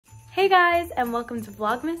Hey guys, and welcome to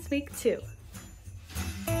Vlogmas Week 2.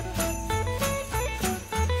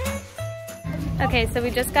 Okay, so we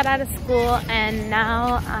just got out of school and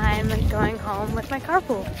now I'm going home with my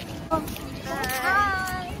carpool.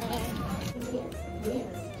 Hi!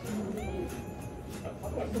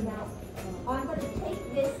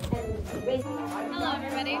 Hello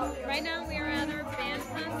everybody. Right now we are at our band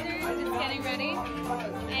concert, just getting ready.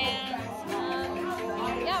 And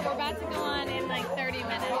yeah, we're about to go on in like 30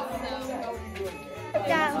 minutes, so.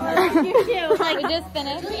 Yeah, you too. Like, we just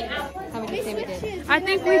finished. How would you say we did? I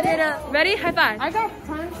think we did a, ready? High five. I got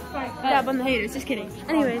punched by dab on the haters, just kidding.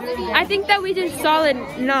 Anyways, I think that we did solid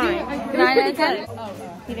 9. 9 out of 10?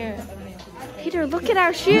 Peter, look at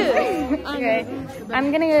our shoes. Okay,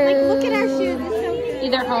 I'm gonna go. Like, look at our shoes. It's so good.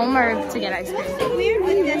 Either home or to get ice cream. It's so weird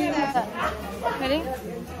with this stuff. Ready?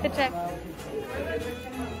 Good check.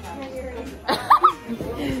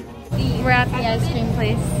 We're at the ice cream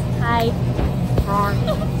place. Hi.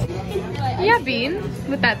 Yeah, Bean,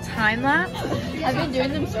 with that time lapse. I've been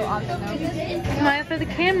doing them so often now. Smile for the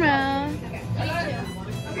camera.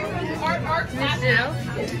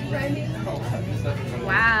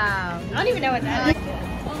 Wow. I don't even know what that is.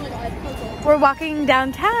 Oh my god. We're walking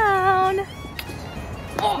downtown.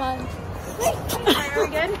 Are we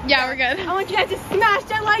good? Yeah, we're good. I want you guys to smash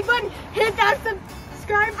that like button, hit that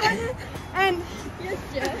subscribe button, and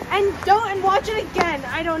don't watch it again.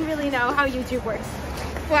 I don't really know how YouTube works.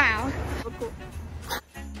 Wow.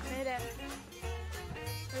 Made it.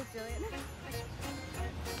 Where's Jillian?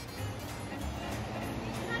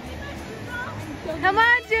 Come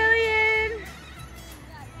on, Jillian.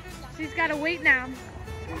 She's gotta wait now.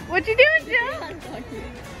 What you doing,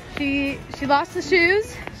 Jill? She lost the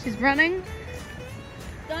shoes. She's running.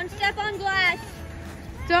 Don't step on glass.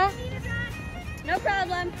 Don't. No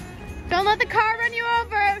problem. Don't let the car run you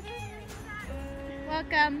over.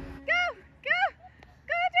 Welcome. Go, go,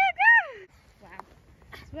 go, go, go. Wow.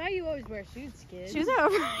 That's why you always wear shoes, kids. Shoes are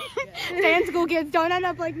over. Stay in school, kids. Don't end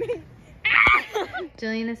up like me.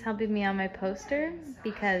 Jillian is helping me on my poster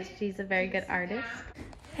because she's a very good artist.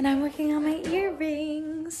 And I'm working on my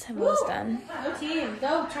earrings. I'm almost done. Go team.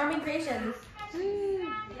 Go Charming Creations.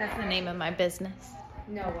 That's the name of my business.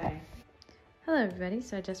 No way. Hello everybody,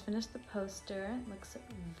 so I just finished the poster. It looks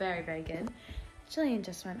very, very good. Jillian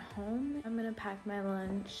just went home. I'm gonna pack my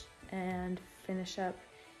lunch and finish up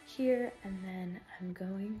here, and then I'm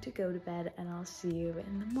going to go to bed and I'll see you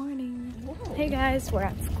in the morning. Whoa. Hey guys, we're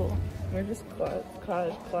at school. We're just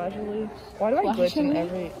casually. Why do I glitch in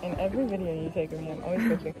every video you take of me? I'm always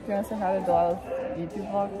glitching. You wanna say hi to Delilah's YouTube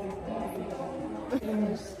vlog?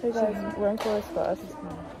 Hey guys, we're in chorus class.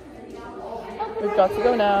 We've got to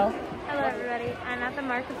go now. Hello everybody, I'm at the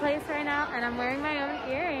marketplace right now and I'm wearing my own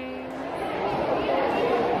earrings.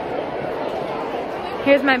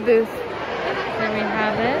 Here's my booth. There we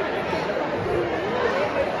have it.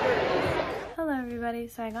 Hello everybody,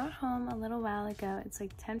 so I got home a little while ago. It's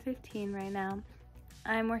like 10:15 right now.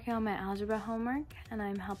 I'm working on my algebra homework and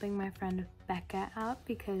I'm helping my friend Becca out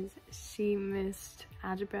because she missed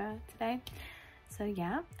algebra today. So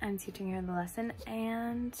yeah, I'm teaching her the lesson,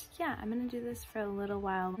 and yeah, I'm gonna do this for a little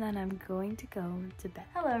while, and then I'm going to go to bed.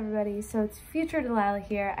 Hello everybody, so it's future Delilah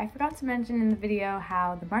here. I forgot to mention in the video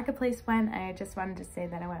how the marketplace went. I just wanted to say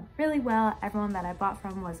that it went really well. Everyone that I bought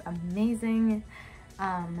from was amazing,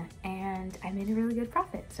 and I made a really good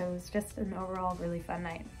profit. So it was just an overall really fun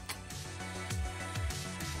night.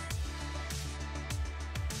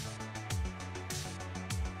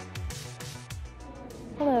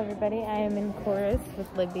 Hello everybody, I am in chorus with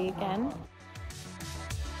Libby again.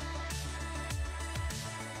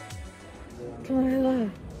 Come on,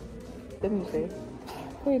 hello. Didn't she?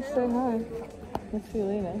 Wait, say hi. Miss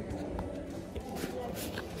Fiolina.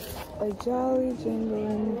 A jolly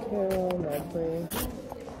jingling carol medley.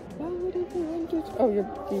 Oh, your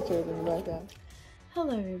teacher is in the background.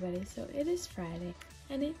 Hello everybody, so it is Friday,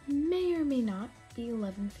 and it may or may not be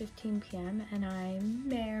 11:15 p.m. and I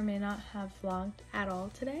may or may not have vlogged at all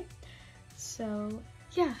today. So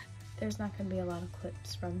yeah, there's not going to be a lot of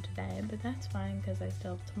clips from today, but that's fine because I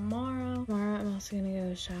still have tomorrow. Tomorrow I'm also going to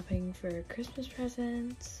go shopping for Christmas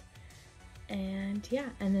presents. And yeah,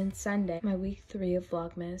 and then Sunday, my week 3 of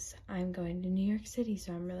Vlogmas, I'm going to New York City,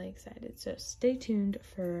 so I'm really excited. So stay tuned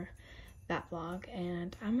for that vlog,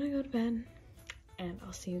 and I'm going to go to bed, and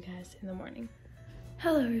I'll see you guys in the morning.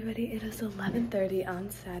 Hello everybody, it is 11:30 on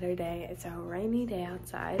Saturday. It's a rainy day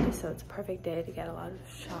outside, so it's a perfect day to get a lot of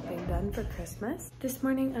shopping done for Christmas. This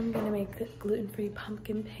morning I'm gonna make gluten-free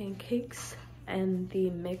pumpkin pancakes, and the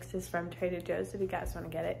mix is from Trader Joe's if you guys wanna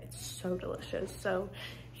get it. It's so delicious. So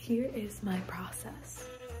here is my process.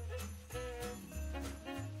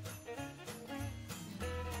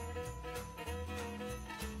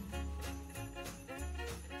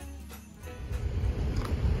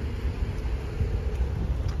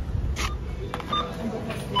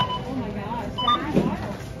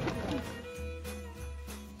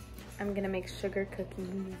 I'm gonna make sugar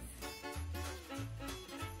cookies.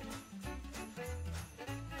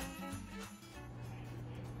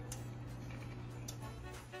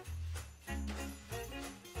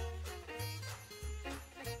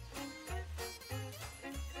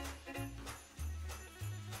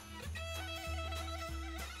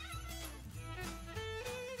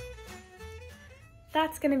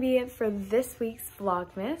 That's gonna be it for this week's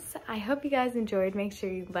Vlogmas. I hope you guys enjoyed. Make sure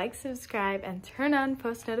you like, subscribe, and turn on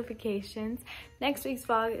post notifications. Next week's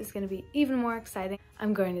vlog is gonna be even more exciting.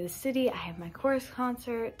 I'm going to the city, I have my chorus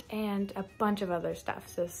concert, and a bunch of other stuff,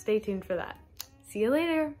 so stay tuned for that. See you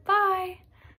later, bye!